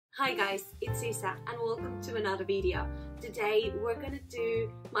Hi guys, it's Isa and welcome to another video. Today we're gonna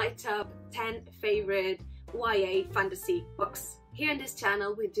do my top 10 favorite YA fantasy books. Here in this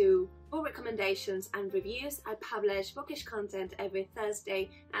channel we do book recommendations and reviews. I publish bookish content every Thursday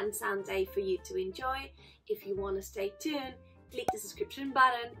and Sunday for you to enjoy. If you want to stay tuned, click the subscription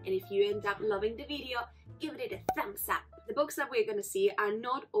button, and if you end up loving the video, give it a thumbs up. The books that we're gonna see are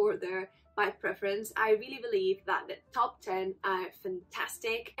not ordered by preference. I really believe that the top 10 are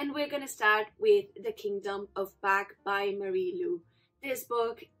fantastic, and we're gonna start with The Kingdom of Bag by Marie Lu. This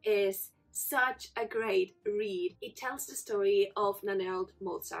book is such a great read. It tells the story of Nannerl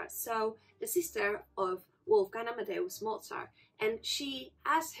Mozart, so the sister of Wolfgang Amadeus Mozart, and she,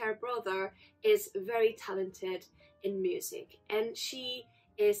 as her brother, is very talented in music, and she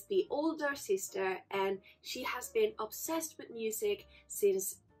is the older sister and she has been obsessed with music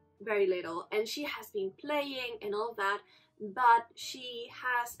since very little, and she has been playing and all that, but she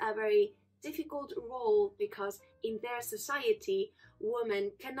has a very difficult role because in their society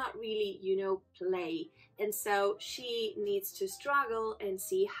women cannot really, play, and so she needs to struggle and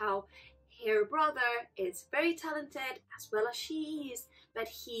see how her brother is very talented as well as she is, but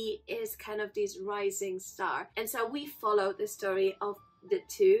he is kind of this rising star. And so we follow the story of the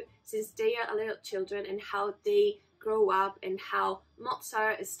two since they are little children and how they grow up and how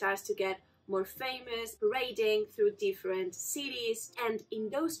Mozart starts to get more famous, parading through different cities, and in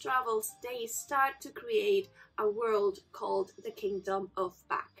those travels they start to create a world called the Kingdom of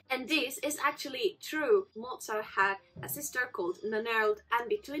Bag. And this is actually true. Mozart had a sister called Nannerl, and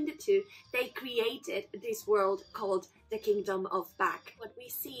between the two they created this world called the Kingdom of Bag. What we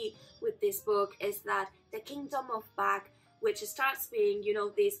see with this book is that the Kingdom of Bag, which starts being,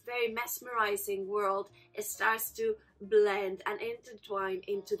 this very mesmerizing world, it starts to blend and intertwine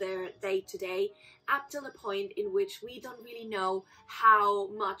into their day-to-day, up to the point in which we don't really know how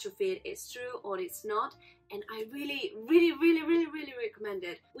much of it is true or it's not. And I really recommend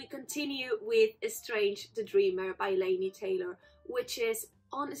it. We continue with Strange the Dreamer by Laini Taylor, which is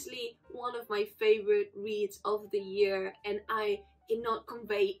honestly one of my favorite reads of the year, and I cannot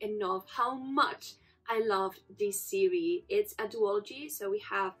convey enough how much I loved this series. It's a duology, so we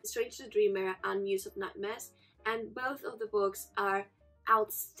have Strange the Dreamer and Muse of Nightmares, and both of the books are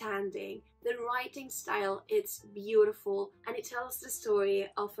outstanding. The writing style, it's beautiful, and it tells the story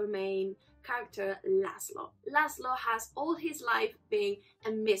of our main character, Laszlo. Laszlo has all his life being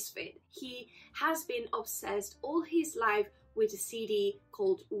a misfit. He has been obsessed all his life with a city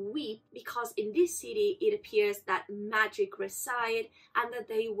called Weep, because in this city it appears that magic reside and that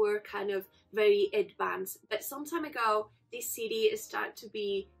they were kind of very advanced. But some time ago this city started to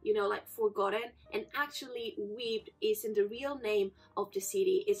be, forgotten, and actually Weep isn't the real name of the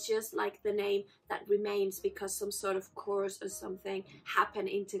city. It's just like the name that remains because some sort of curse or something happened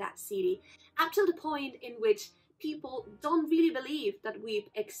into that city, up to the point in which people don't really believe that Weep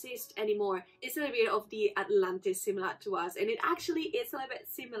exists anymore. It's a little bit of the Atlantis similar to us, and it actually is a little bit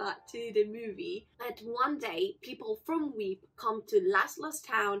similar to the movie. But one day people from Weep come to Laszlo's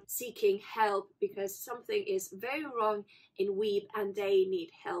town seeking help because something is very wrong in Weep and they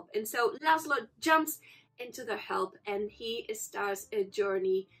need help. And so Laszlo jumps into their help and he starts a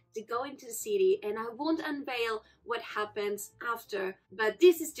journey to go into the city, and I won't unveil what happens after, but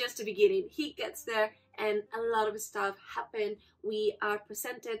this is just the beginning. He gets there and a lot of stuff happen. We are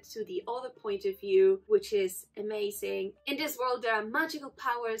presented to the other point of view, which is amazing. In this world there are magical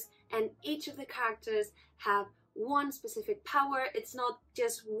powers, and each of the characters have one specific power. It's not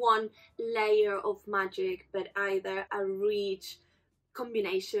just one layer of magic, but either a rich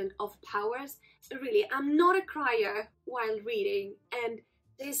combination of powers. Really, I'm not a crier while reading, and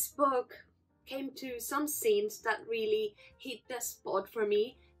this book came to some scenes that really hit the spot for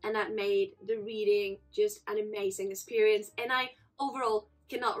me, and that made the reading just an amazing experience, and I overall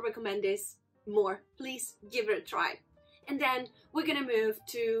cannot recommend this more. Please give it a try. And then we're gonna move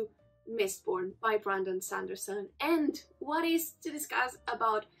to Mistborn by Sanderson. And what is to discuss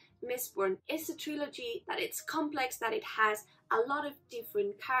about Mistborn is a trilogy that it's complex, that it has a lot of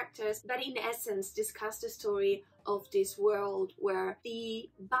different characters, but in essence discuss the story of this world where the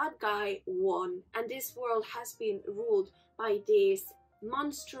bad guy won, and this world has been ruled by this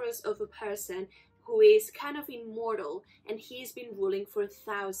monstrous of a person who is kind of immortal, and he's been ruling for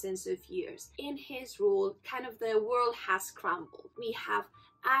thousands of years. In his rule, kind of the world has crumbled. We have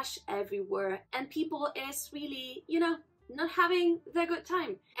ash everywhere, and people is really, not having the good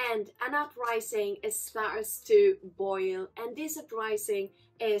time. And an uprising starts to boil, and this uprising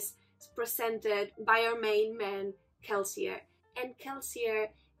is presented by our main man, Kelsier. And Kelsier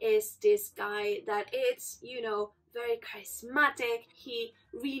is this guy that it's, very charismatic. He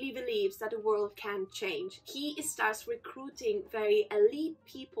really believes that the world can change. He starts recruiting very elite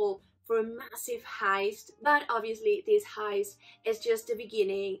people for a massive heist, but obviously this heist is just the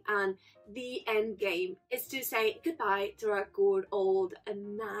beginning, and the end game is to say goodbye to our good old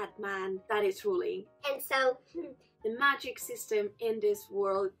madman that is ruling. And so the magic system in this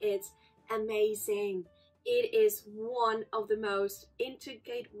world is amazing. It is one of the most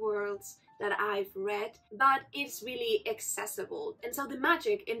intricate worlds that I've read, but it's really accessible. And so the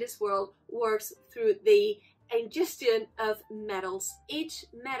magic in this world works through the ingestion of metals. Each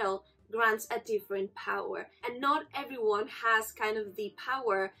metal grants a different power, and not everyone has kind of the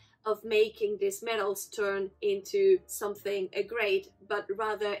power of making these metals turn into something great, but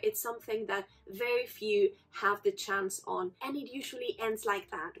rather it's something that very few have the chance on, and it usually ends like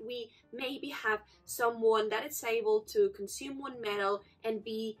that. We maybe have someone that is able to consume one metal and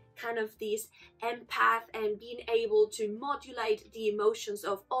be kind of this empath and being able to modulate the emotions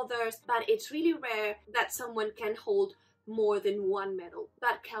of others, but it's really rare that someone can hold more than one metal,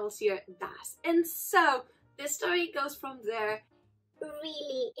 but Kelsier does. And so the story goes from there.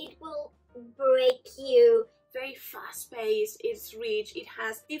 Really, it will break you. Very fast-paced, it's rich, it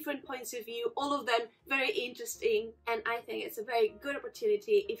has different points of view, all of them very interesting, and I think it's a very good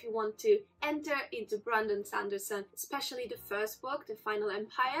opportunity if you want to enter into Brandon Sanderson, especially the first book, The Final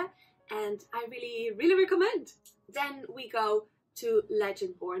Empire, and I really recommend. Then we go to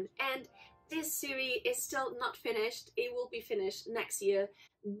Legendborn, and this series is still not finished. It will be finished next year,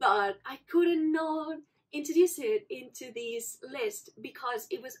 but I couldn't not introduce it into this list because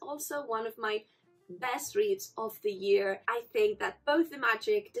it was also one of my best reads of the year. I think that both the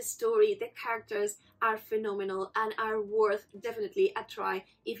magic, the story, the characters are phenomenal and are worth definitely a try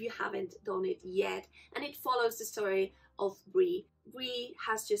if you haven't done it yet. And it follows the story of Bree. Bree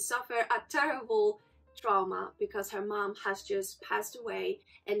has just suffered a terrible trauma because her mom has just passed away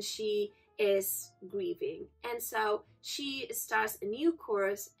and she is grieving, and so she starts a new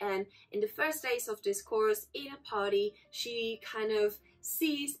course, and in the first days of this course in a party she kind of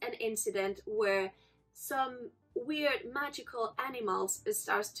sees an incident where some weird magical animals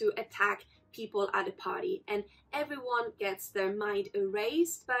starts to attack people at the party, and everyone gets their mind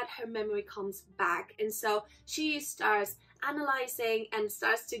erased but her memory comes back, and so she starts analyzing and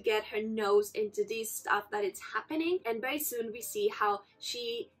starts to get her nose into this stuff that is happening, and very soon we see how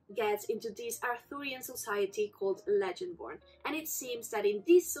she gets into this Arthurian society called Legendborn, and it seems that in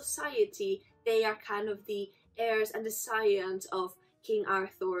this society they are kind of the heirs and the scions of King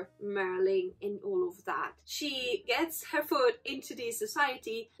Arthur, Merlin, and all of that. She gets her foot into this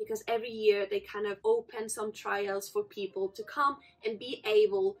society because every year they kind of open some trials for people to come and be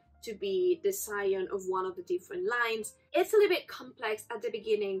able to be the scion of one of the different lines. It's a little bit complex at the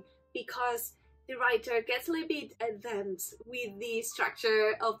beginning because the writer gets a little bit advanced with the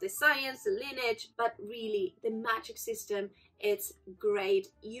structure of the science, the lineage, but really the magic system, it's great.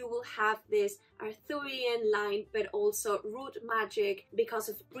 You will have this Arthurian line, but also root magic because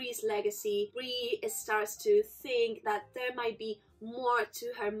of Bree's legacy. Bree starts to think that there might be more to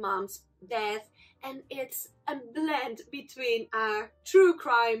her mom's death, and it's a blend between a true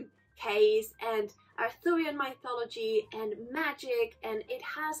crime case and Arthurian mythology and magic, and it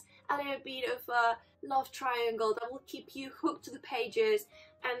has a little bit of a love triangle that will keep you hooked to the pages,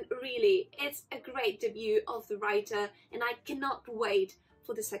 and really it's a great debut of the writer and I cannot wait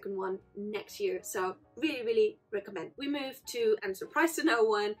for the second one next year, so really recommend. We move to, and surprise to no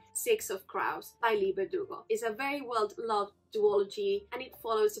one, Six of Crows by Leigh Bardugo. It's a very well loved duology and it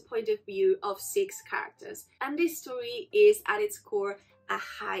follows the point of view of 6 characters, and this story is at its core a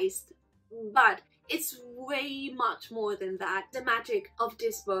heist, but it's way much more than that. The magic of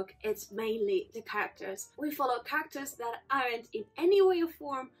this book, it's mainly the characters. We follow characters that aren't in any way or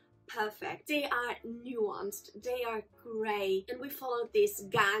form perfect. They are nuanced, they are grey, and we follow this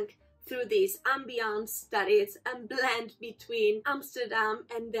gang through this ambience that is a blend between Amsterdam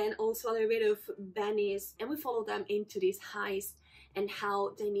and then also a little bit of Venice, and we follow them into this heist and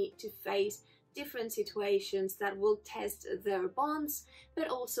how they need to face different situations that will test their bonds but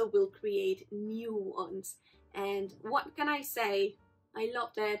also will create new ones. And what can I say? I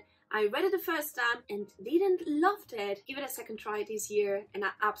loved it. I read it the first time and didn't love it. Give it a second try this year and I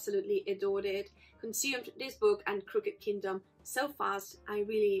absolutely adored it. Consumed this book and Crooked Kingdom so fast. I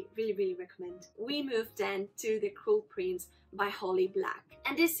really recommend. We move then to The Cruel Prince by Holly Black,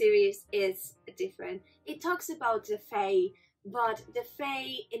 and this series is different. It talks about the Fae, but the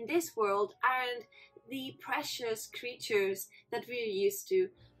Fae in this world aren't the precious creatures that we're used to,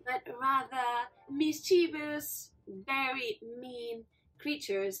 but rather mischievous, very mean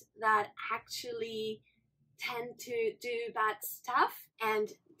creatures that actually tend to do bad stuff, and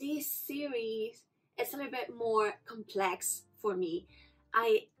this series is a little bit more complex for me.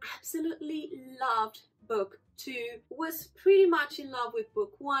 I absolutely loved book 2, was pretty much in love with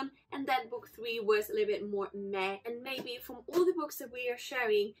book 1, and then book 3 was a little bit more meh. And maybe from all the books that we are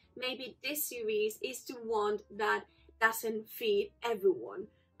sharing, maybe this series is the one that doesn't fit everyone.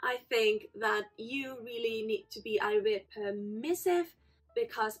 I think that you really need to be a little bit permissive,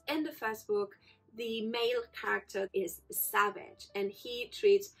 because in the first book the male character is savage and he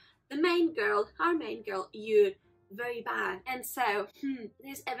treats the main girl, our main girl, Ahdieh, very bad. And so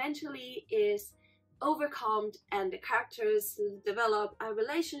this eventually is overcome and the characters develop a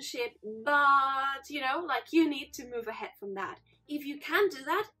relationship, but you know, like, you need to move ahead from that. If you can do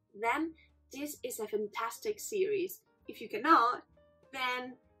that, then this is a fantastic series. If you cannot,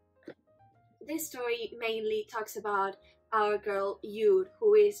 then this story mainly talks about our girl Ahdieh,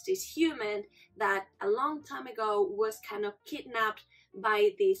 who is this human that a long time ago was kind of kidnapped by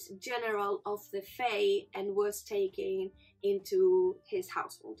this general of the Fae and was taken into his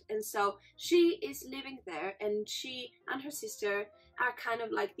household. And so she is living there, and she and her sister are kind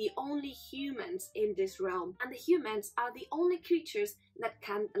of like the only humans in this realm, and the humans are the only creatures that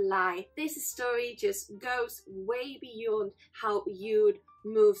can lie. This story just goes way beyond how Ahdieh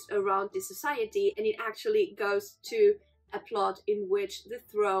moves around the society, and it actually goes to a plot in which the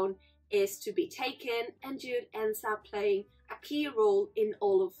throne is to be taken, and Ahdieh ends up playing a key role in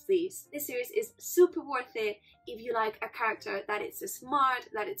all of these. This series is super worth it if you like a character that is smart,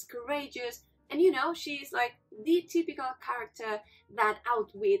 that it's courageous, and you know, she's like the typical character that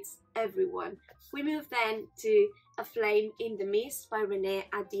outwits everyone. We move then to A Flame in the Mist by Renée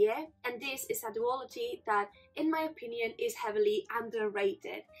Ahdieh, and this is a duology that, in my opinion, is heavily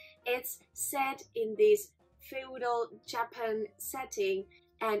underrated. It's set in this feudal Japan setting,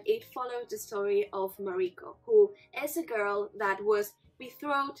 and it follows the story of Mariko, who is a girl that was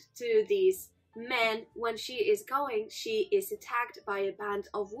betrothed to these men. When she is attacked by a band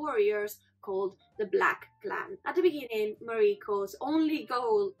of warriors called the Black Clan. At the beginning, Mariko's only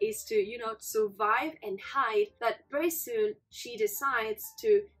goal is to, you know, survive and hide, but very soon she decides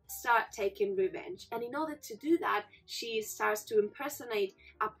to start taking revenge. And in order to do that, she starts to impersonate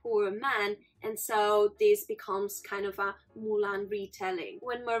a poor man, and so this becomes kind of a Mulan retelling.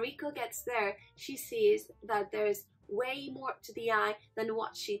 When Mariko gets there, she sees that there's way more to the eye than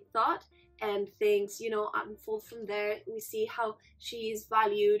what she thought, and things, you know, unfold from there. We see how she is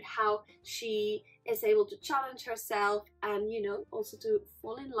valued, how she is able to challenge herself, and, you know, also to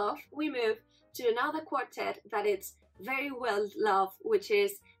fall in love. We move to another quartet that it's very well loved, which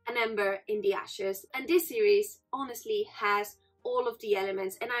is An Ember in the Ashes. And this series honestly has all of the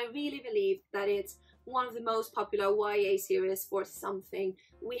elements, and I really believe that it's one of the most popular YA series for something.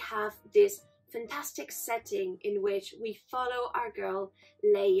 We have this fantastic setting in which we follow our girl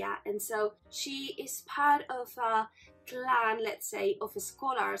Leigh, and so she is part of a clan, let's say, of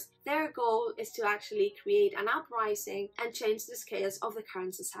scholars. Their goal is to actually create an uprising and change the scales of the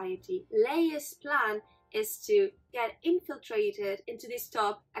current society. Leigh's plan is to get infiltrated into this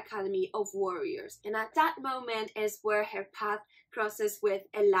top academy of warriors, and at that moment is where her path crosses with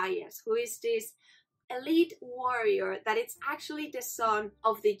Elias, who is this elite warrior that is actually the son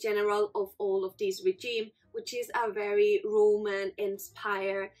of the general of all of this regime, which is a very Roman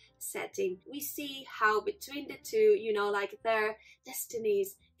inspired setting. We see how between the two, you know, like, their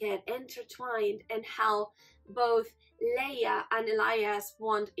destinies get intertwined, and how both Leigh and Elias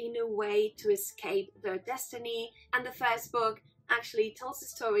want in a way to escape their destiny. And the first book actually tells the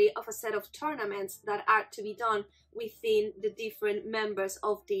story of a set of tournaments that are to be done within the different members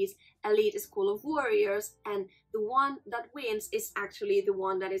of this elite school of warriors, and the one that wins is actually the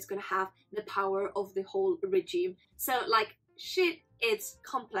one that is gonna have the power of the whole regime. So, like, shit, it's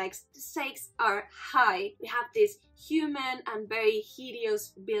complex, the stakes are high. We have this human and very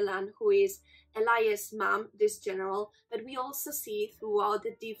hideous villain who is Elias' mom, this general, but we also see throughout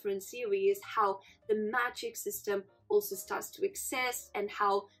the different series how the magic system also starts to exist, and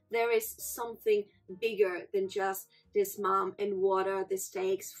how there is something bigger than just this mom and what are the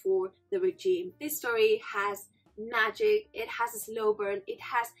stakes for the regime. This story has magic, it has a slow burn, it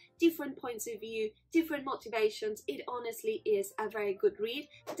has different points of view, different motivations. It honestly is a very good read.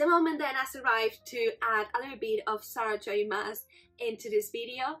 The moment then has arrived to add a little bit of Sarah J. Maas into this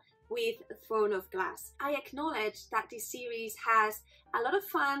video with Throne of Glass. I acknowledge that this series has a lot of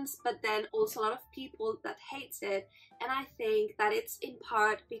fans, but then also a lot of people that hates it, and I think that it's in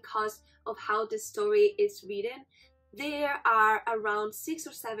part because of how the story is written. There are around 6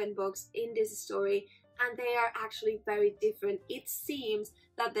 or 7 books in this story, and they are actually very different. It seems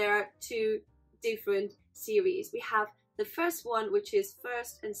that there are 2 different series. We have the first one, which is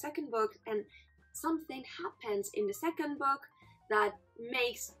first and second book, and something happens in the second book that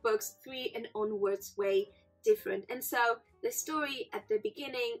makes books 3 and onwards way different. And so the story at the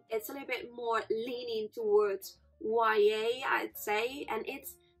beginning, it's a little bit more leaning towards YA, I'd say, and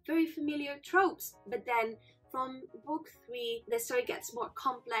it's very familiar tropes. But then from book 3, the story gets more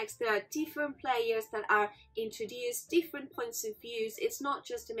complex. There are different players that are introduced, different points of views. It's not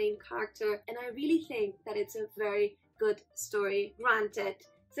just the main character, and I really think that it's a very good story. Granted,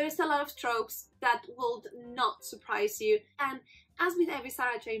 there's a lot of tropes that will not surprise you, and as with every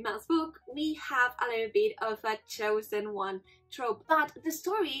Sarah J. Maas book, we have a little bit of a chosen one trope. But the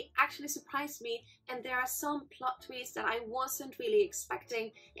story actually surprised me, and there are some plot twists that I wasn't really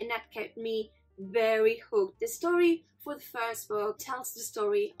expecting, and that kept me very hooked. The story for the first book tells the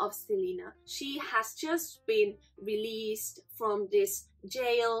story of Selena. She has just been released from this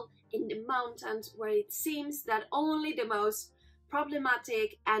jail in the mountains where it seems that only the most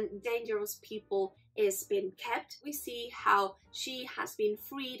problematic and dangerous people is being kept. We see how she has been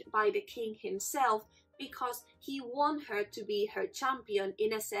freed by the king himself because he wants her to be her champion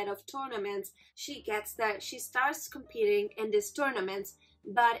in a set of tournaments. She gets there, she starts competing in these tournaments,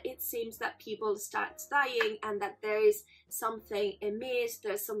 but it seems that people start dying and that there is something amiss.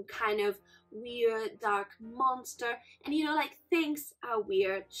 There's some kind of weird dark monster, and you know, like, things are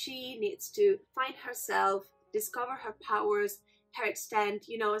weird. She needs to find herself, discover her powers, her extent,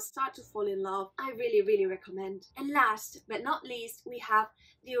 you know, start to fall in love. I really recommend. And last but not least, we have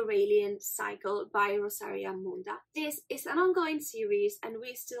the Aurelian cycle by Rosaria Munda. This is an ongoing series, and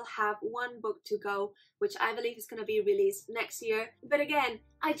we still have one book to go, which I believe is going to be released next year. But again,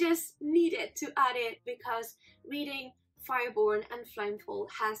 I just needed to add it because reading Fireborn and Flamefall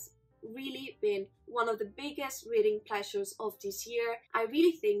has really been one of the biggest reading pleasures of this year. I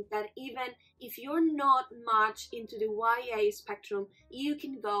really think that even if you're not much into the YA spectrum, you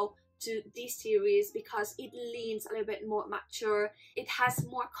can go to this series because it leans a little bit more mature. It has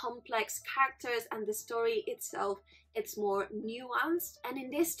more complex characters, and the story itself, it's more nuanced. And in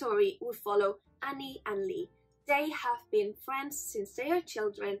this story, we follow Ahdieh and Leigh. They have been friends since they are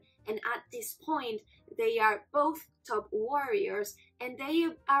children, and at this point, they are both top warriors, and they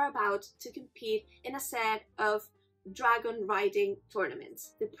are about to compete in a set of dragon riding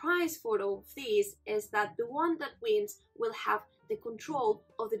tournaments. The prize for all of these is that the one that wins will have the control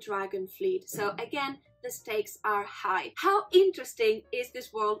of the dragon fleet. So again, the stakes are high. How interesting is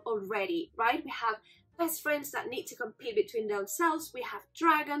this world already, right? We have best friends that need to compete between themselves. We have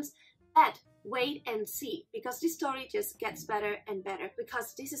dragons. But wait and see, because this story just gets better and better,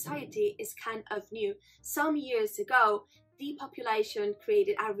 because this society is kind of new. Some years ago, the population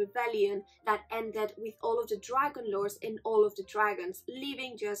created a rebellion that ended with all of the dragon lords and all of the dragons,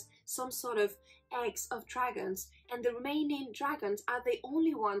 leaving just some sort of eggs of dragons, and the remaining dragons are the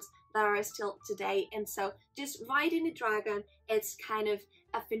only ones that are still today. And so just riding a dragon, it's kind of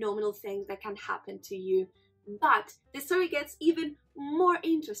a phenomenal thing that can happen to you. But the story gets even more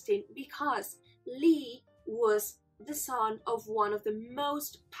interesting because Leigh was the son of one of the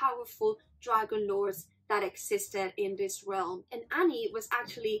most powerful dragon lords that existed in this realm, and Ahdieh was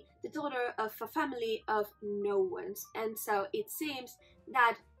actually the daughter of a family of no ones. And so it seems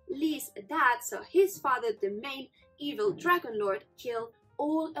that Leigh's dad, so his father, the main evil dragon lord, killed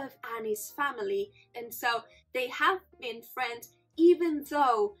all of Ahdieh's family, and so they have been friends even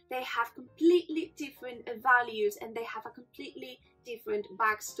though they have completely different values and they have a completely different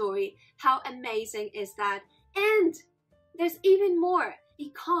backstory. How amazing is that? And there's even more,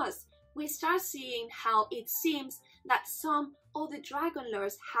 because we start seeing how it seems that some of the dragon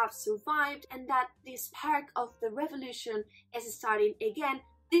lords have survived, and that this spark of the revolution is starting again,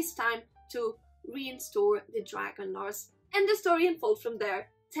 this time to reinstore the dragon lords. And the story unfolds from there.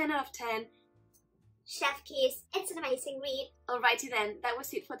 10 out of 10. Chef kiss. It's an amazing read. Alrighty then, that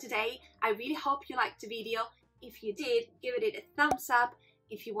was it for today. I really hope you liked the video. If you did, give it a thumbs up.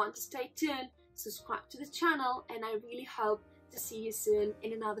 If you want to stay tuned, subscribe to the channel, and I really hope to see you soon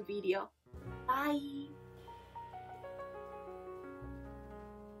in another video. Bye!